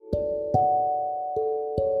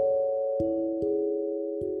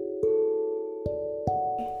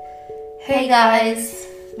Hey guys!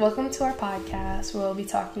 Welcome to our podcast where we'll be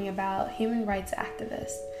talking about human rights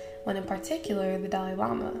activists, one in particular, the Dalai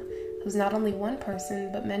Lama, who's not only one person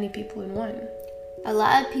but many people in one. A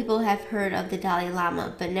lot of people have heard of the Dalai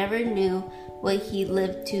Lama but never knew what he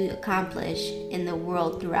lived to accomplish in the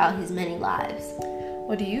world throughout his many lives.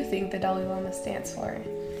 What do you think the Dalai Lama stands for?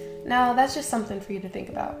 Now, that's just something for you to think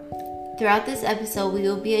about. Throughout this episode, we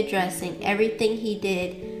will be addressing everything he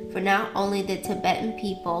did for not only the Tibetan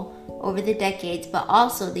people over the decades, but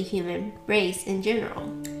also the human race in general.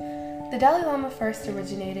 The Dalai Lama first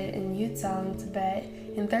originated in Yuzhang, Tibet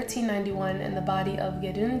in 1391 in the body of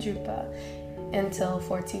Gedun Drupa until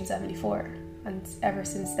 1474. And ever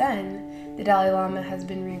since then, the Dalai Lama has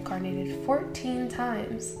been reincarnated 14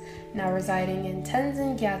 times, now residing in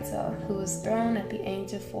Tenzin Gyatso, who was thrown at the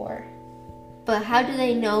age of 4. But how do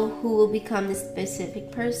they know who will become the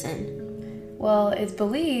specific person? Well, it's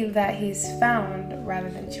believed that he's found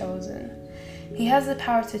rather than chosen. He has the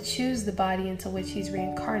power to choose the body into which he's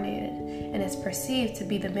reincarnated, and is perceived to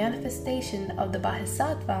be the manifestation of the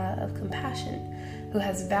Bodhisattva of compassion, who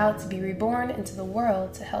has vowed to be reborn into the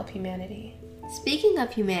world to help humanity. Speaking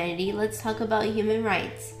of humanity, let's talk about human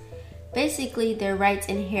rights. Basically, they're rights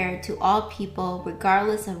inherent to all people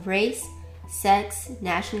regardless of race, sex,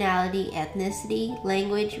 nationality, ethnicity,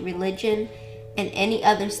 language, religion, and any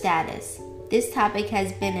other status. This topic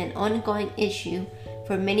has been an ongoing issue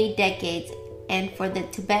for many decades, and for the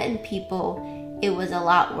Tibetan people, it was a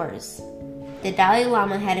lot worse. The Dalai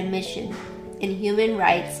Lama had a mission in human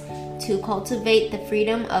rights to cultivate the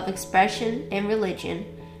freedom of expression and religion,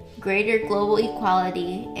 greater global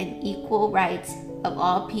equality, and equal rights of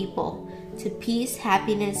all people to peace,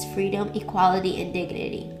 happiness, freedom, equality, and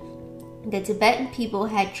dignity. The Tibetan people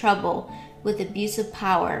had trouble with abuse of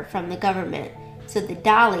power from the government, so the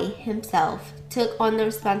Dalai himself took on the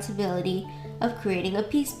responsibility of creating a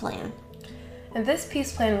peace plan. And this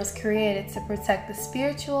peace plan was created to protect the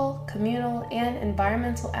spiritual, communal, and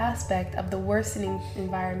environmental aspect of the worsening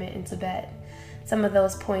environment in Tibet. Some of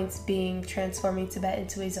those points being transforming Tibet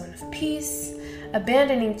into a zone of peace,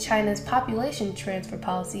 abandoning China's population transfer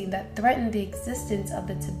policy that threatened the existence of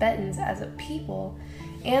the Tibetans as a people,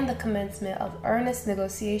 and the commencement of earnest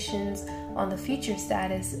negotiations on the future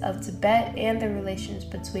status of Tibet and the relations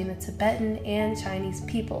between the Tibetan and Chinese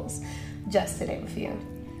peoples, just to name a few.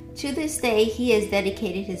 To this day, he has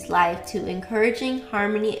dedicated his life to encouraging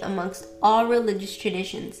harmony amongst all religious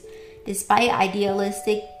traditions, despite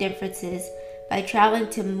idealistic differences, by traveling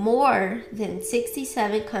to more than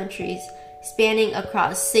 67 countries spanning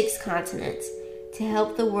across 6 continents to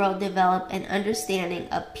help the world develop an understanding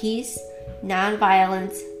of peace,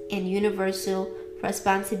 nonviolence, and universal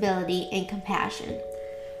responsibility and compassion.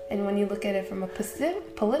 And when you look at it from a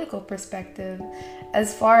political perspective,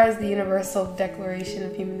 as far as the Universal Declaration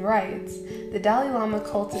of Human Rights, the Dalai Lama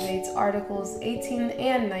cultivates Articles 18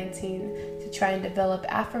 and 19 to try and develop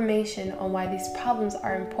affirmation on why these problems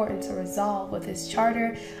are important to resolve with his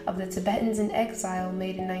Charter of the Tibetans in Exile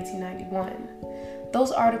made in 1991.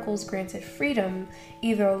 Those articles granted freedom,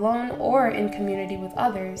 either alone or in community with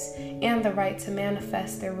others, and the right to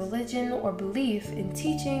manifest their religion or belief in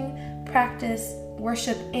teaching, practice,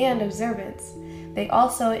 worship, and observance. They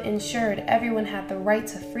also ensured everyone had the right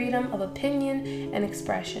to freedom of opinion and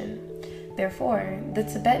expression. Therefore, the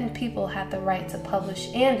Tibetan people had the right to publish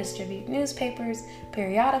and distribute newspapers,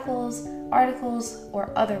 periodicals, articles,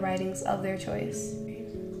 or other writings of their choice.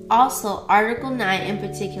 Also, Article 9 in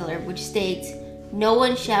particular, which states, "No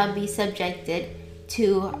one shall be subjected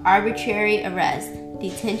to arbitrary arrest,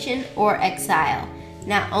 detention, or exile,"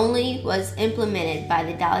 not only was implemented by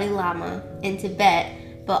the Dalai Lama in Tibet,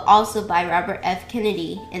 but also by Robert F.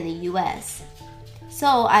 Kennedy in the US.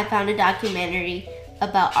 So I found a documentary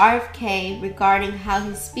about RFK regarding how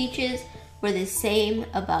his speeches were the same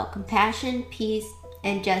about compassion, peace,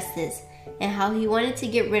 and justice, and how he wanted to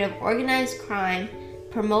get rid of organized crime,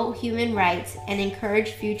 promote human rights, and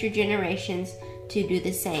encourage future generations to do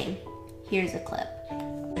the same. Here's a clip.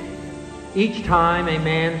 Each time a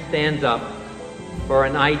man stands up for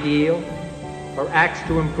an ideal, or acts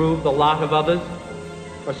to improve the lot of others,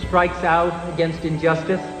 or strikes out against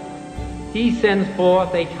injustice, he sends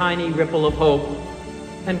forth a tiny ripple of hope,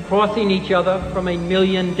 and crossing each other from a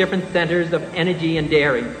million different centers of energy and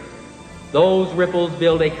daring, those ripples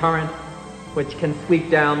build a current which can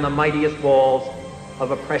sweep down the mightiest walls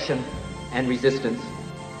of oppression and resistance.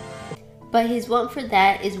 But his want for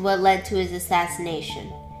that is what led to his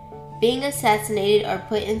assassination. Being assassinated or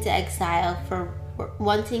put into exile for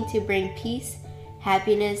wanting to bring peace,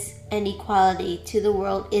 happiness, and equality to the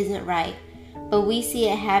world isn't right, but we see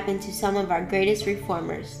it happen to some of our greatest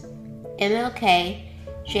reformers. MLK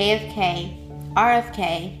JFK,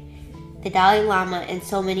 RFK, the Dalai Lama, and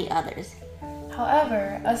so many others.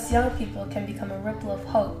 However, us young people can become a ripple of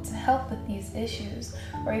hope to help with these issues,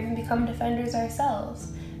 or even become defenders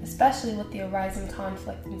ourselves, especially with the arising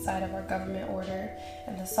conflict inside of our government order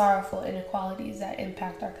and the sorrowful inequalities that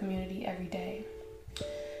impact our community every day.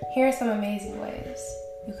 Here are some amazing ways.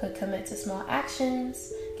 You could commit to small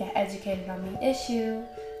actions, get educated on the issue,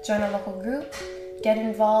 join a local group, get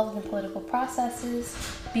involved in political processes,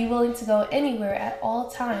 be willing to go anywhere at all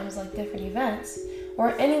times like different events,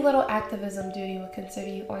 or any little activism duty would consider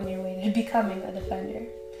you on your way to becoming a defender.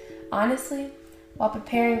 Honestly, while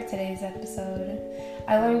preparing today's episode,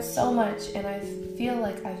 I learned so much and I feel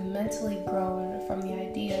like I've mentally grown from the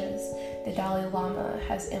ideas the Dalai Lama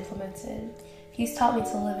has implemented. He's taught me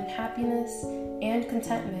to live in happiness and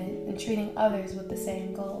contentment in treating others with the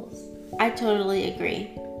same goals. I totally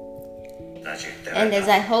agree. And as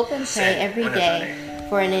I hope and pray every day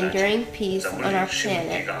for an enduring peace on our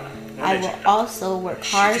planet, I will also work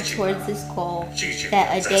hard towards this goal,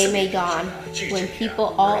 that a day may dawn when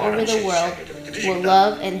people all over the world will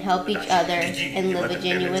love and help each other and live a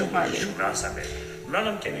genuine harmony.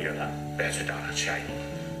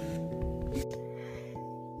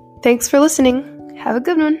 Thanks for listening. Have a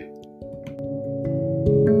good one.